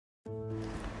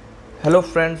Hello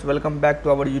friends, welcome back to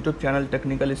our YouTube channel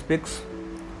Technical Speaks.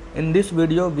 In this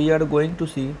video we are going to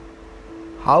see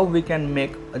how we can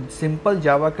make a simple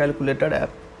Java calculator app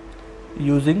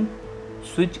using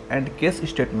switch and case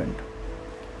statement.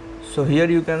 So here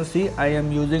you can see I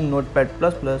am using Notepad++.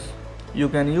 You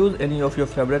can use any of your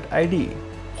favorite IDE.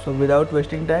 So without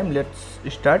wasting time, let's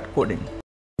start coding.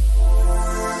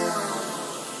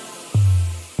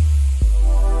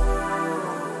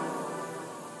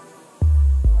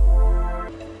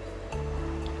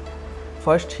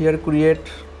 First here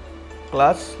create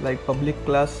class like public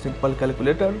class simple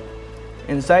calculator.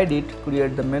 Inside it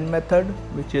create the main method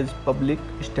which is public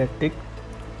static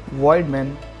void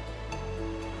main,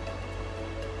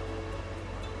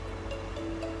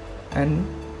 and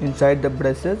inside the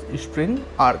braces string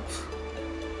args.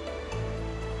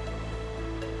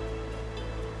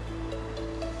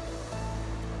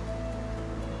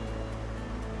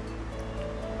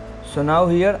 So now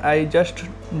here I just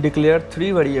declare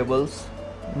three variables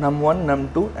num1,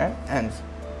 num2 and ans.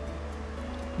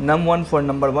 Num1 for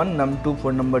number 1, num2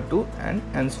 for number 2 and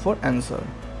ans for answer.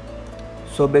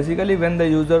 So basically when the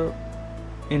user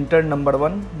enter number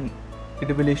 1,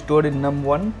 it will be stored in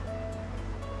num1.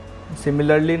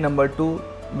 Similarly number 2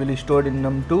 will be stored in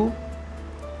num2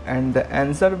 and the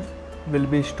answer will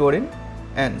be stored in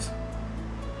ans.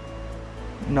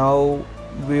 Now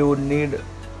we would need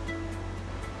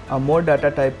a more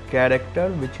data type character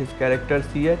which is character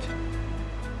ch.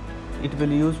 It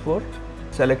will use for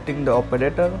selecting the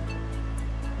operator.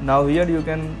 Now here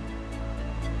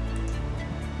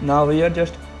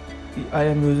just I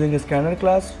am using a scanner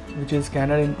class which is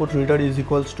scanner input reader is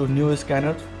equals to new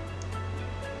scanner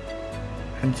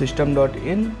and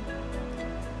system.in.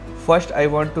 First I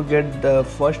want to get the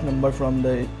first number from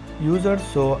the user,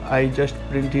 so I just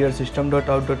print here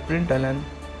system.out.println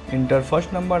enter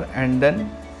first number, and then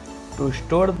to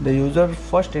store the user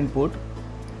first input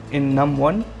in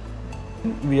num1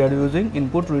 we are using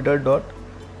input reader dot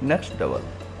next double.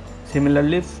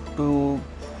 Similarly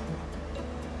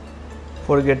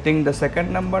for getting the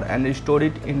second number and store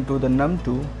it into the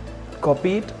num2,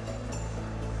 copy it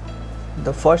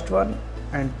the first one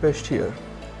and paste here.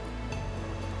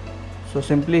 So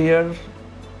simply here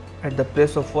at the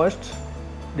place of first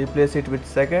replace it with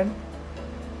second,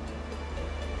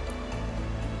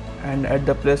 and at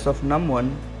the place of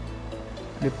num1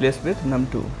 replace with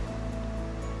num2.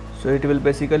 So it will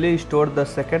basically store the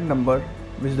second number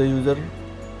which the user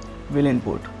will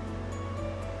input.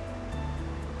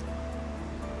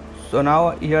 So now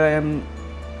here I am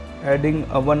adding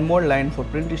one more line for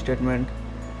print statement,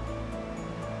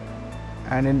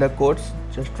 and in the quotes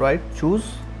just write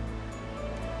choose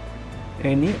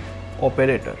any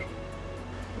operator.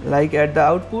 Like at the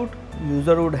output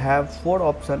user would have four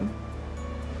options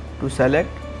to select.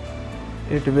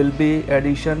 It will be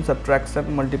addition,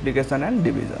 subtraction, multiplication and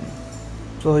division.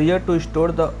 So here to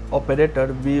store the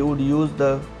operator we would use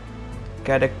the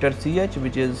character ch,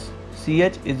 which is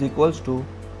ch is equals to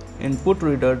input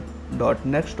reader dot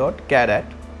next dot caret,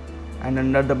 and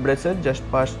under the braces just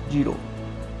pass 0.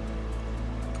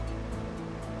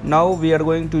 Now we are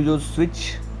going to use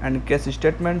switch and case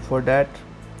statement. For that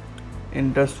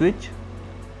enter switch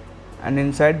and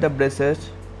inside the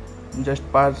braces just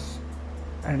pass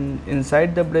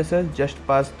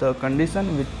the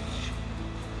condition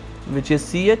which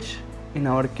is ch. In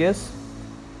our case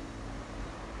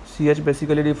ch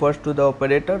basically refers to the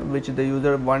operator which the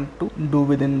user want to do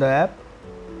within the app.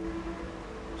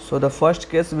 So the first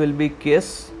case will be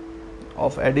case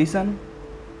of addition,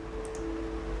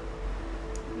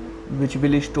 which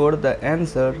will store the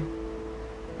answer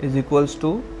is equals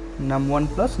to num1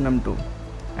 plus num2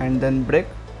 and then break.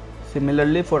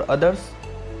 Similarly for others,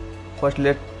 first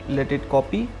let it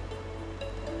copy,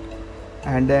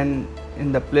 and then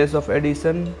in the place of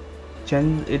addition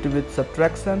change it with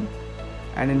subtraction,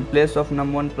 and in place of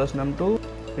num1 plus num2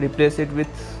 replace it with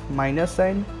minus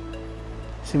sign.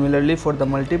 Similarly for the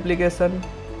multiplication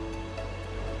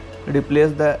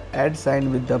replace the add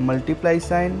sign with the multiply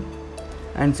sign,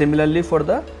 and similarly for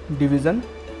the division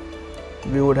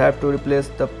we would have to replace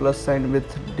the plus sign with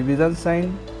division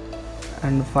sign.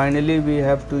 And finally we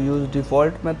have to use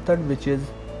default method which is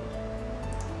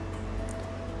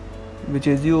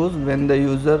used when the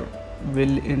user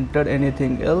will enter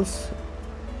anything else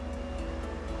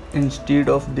instead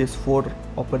of these four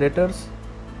operators.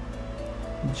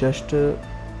 Just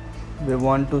we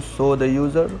want to show the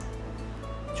user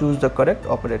choose the correct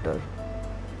operator,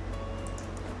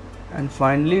 and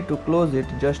finally to close it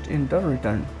just enter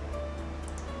return.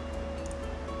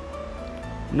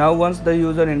 Now once the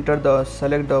user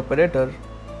select the operator,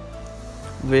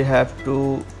 we have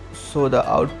to show the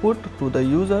output to the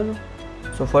user.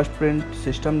 So first print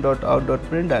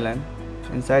system.out.println,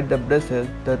 inside the braces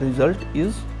the result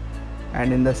is,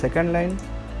 and in the second line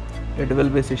it will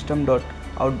be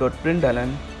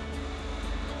system.out.println,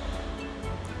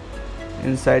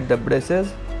 inside the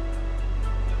braces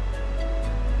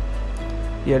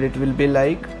here it will be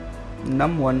like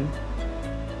num1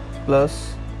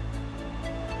 plus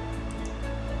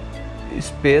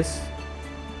space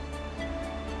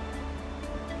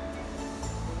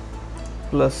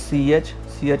plus ch.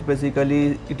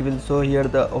 Basically it will show here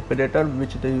the operator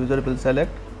which the user will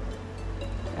select,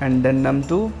 and then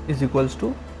num2 is equals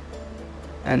to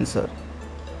answer.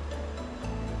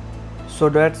 So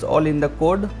that's all in the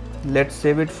code. Let's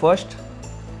save it first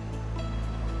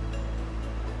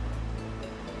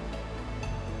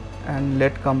and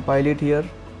let compile it here.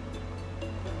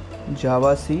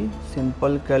 Java C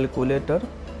simple calculator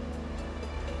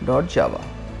 .java.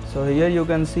 So here you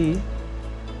can see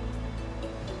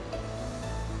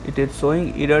it is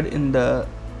showing error in the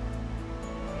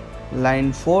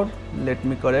line 4. Let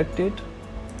me correct it.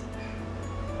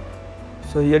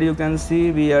 So here you can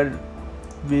see we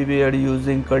were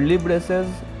using curly braces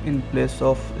in place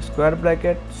of square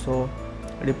bracket, so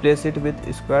replace it with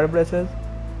square braces.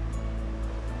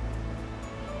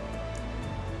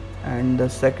 And the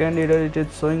second error it is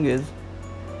showing is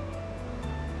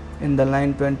in the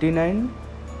line 29,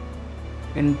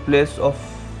 in place of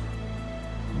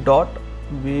dot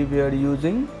we were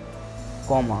using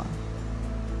comma.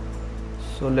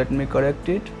 So let me correct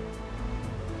it.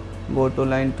 Go to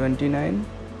line 29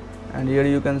 and here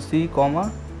you can see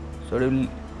comma, so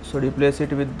replace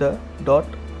it with the dot.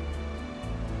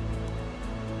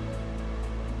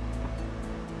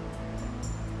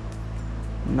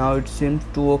 Now it seems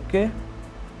to okay.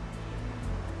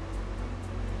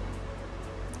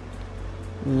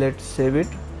 Let's save it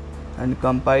and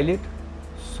compile it.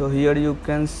 So here you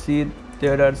can see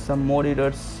there are some more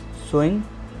errors showing,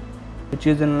 which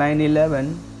is in line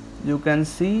 11. You can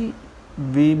see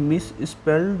we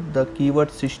misspelled the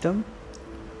keyword system,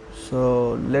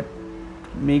 so let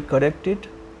me correct it.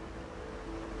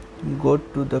 Go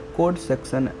to the code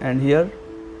section and here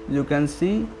you can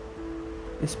see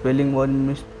spelling was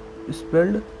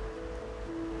misspelled.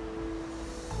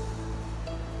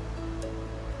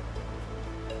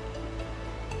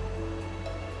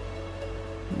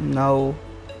 Now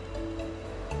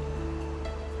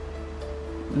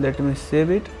let me save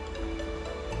it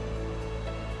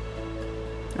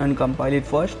and compile it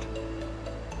first.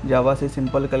 Java C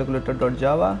simple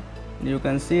calculator.java. You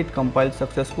can see it compiled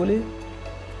successfully.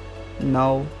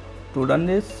 Now to run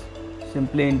this,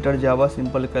 simply enter Java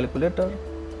simple calculator.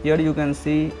 Here you can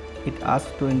see it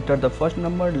asks to enter the first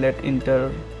number. Let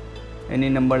enter any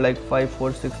number like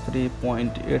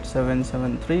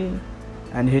 5463.8773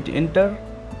 and hit enter.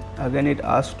 Again it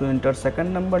asks to enter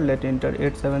second number. Let enter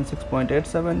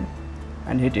 876.87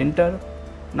 and hit enter.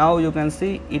 Now you can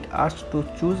see it asks to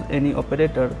choose any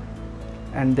operator,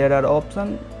 and there are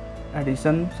options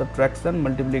addition, subtraction,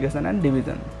 multiplication and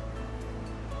division.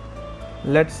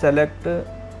 Let's select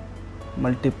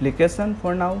multiplication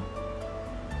for now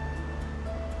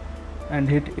and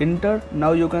hit enter.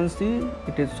 Now you can see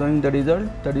it is showing the result.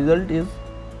 The result is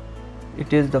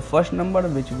the first number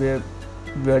which we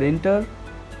enter,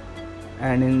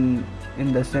 and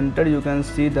in the center you can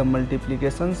see the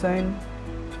multiplication sign,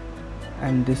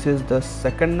 and this is the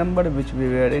second number which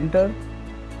we enter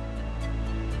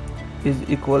is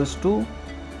equals to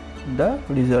the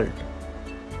result.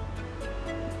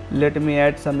 Let me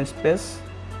add some space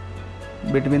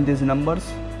between these numbers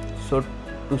so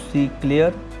to see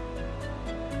clear.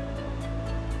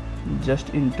 Just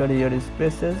enter here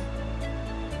spaces.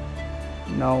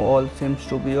 Now all seems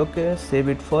to be okay. Save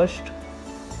it first.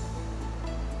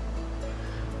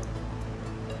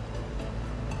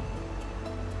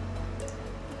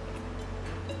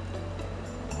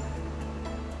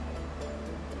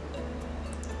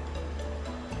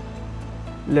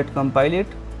 Let compile it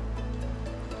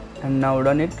and now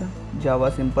run it.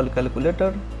 Java simple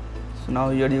calculator. So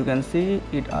now here you can see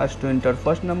it asks to enter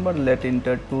first number. Let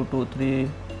enter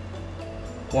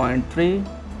 223.3.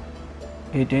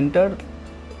 Hit enter.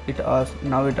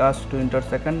 Now it asks to enter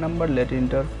second number. Let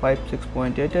enter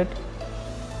 56.88.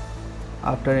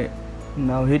 After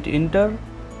now hit enter.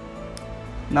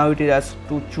 Now it is asked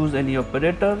to choose any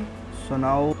operator. So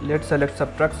now let's select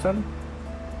subtraction.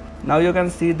 Now you can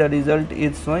see the result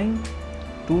is showing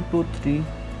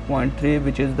 223.3,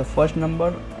 which is the first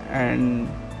number, and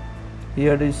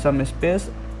here is some space,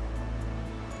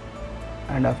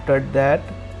 and after that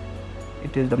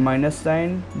it is the minus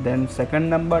sign, then second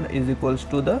number is equals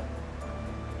to the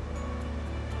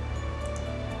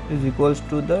is equals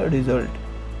to the result.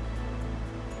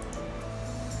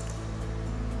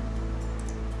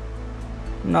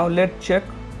 Now let's check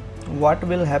what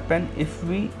will happen if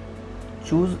we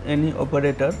choose any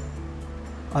operator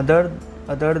other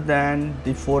than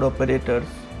the 4 operators.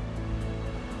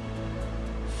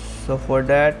 So for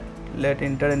that, let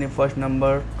enter any first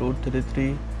number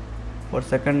 233, for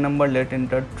second number let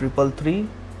enter 333,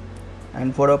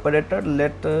 and for operator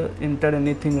let enter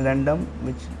anything random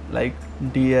which like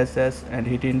DSS and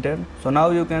hit enter. So now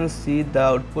you can see the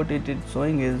output it is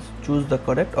showing is choose the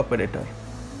correct operator,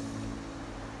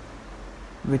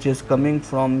 which is coming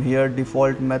from here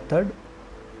default method,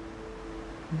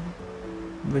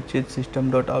 which is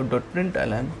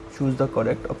system.out.println choose the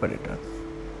correct operator.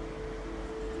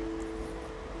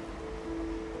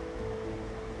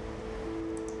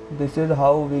 This is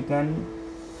how we can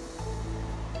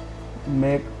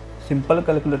make simple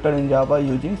calculator in Java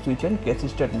using switch and case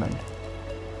statement.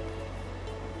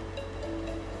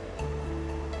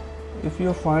 If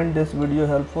you find this video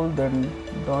helpful, then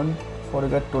don't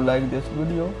forget to like this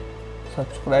video,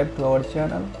 subscribe to our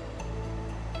channel,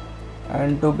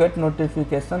 and to get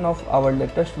notification of our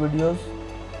latest videos,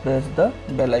 press the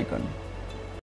bell icon.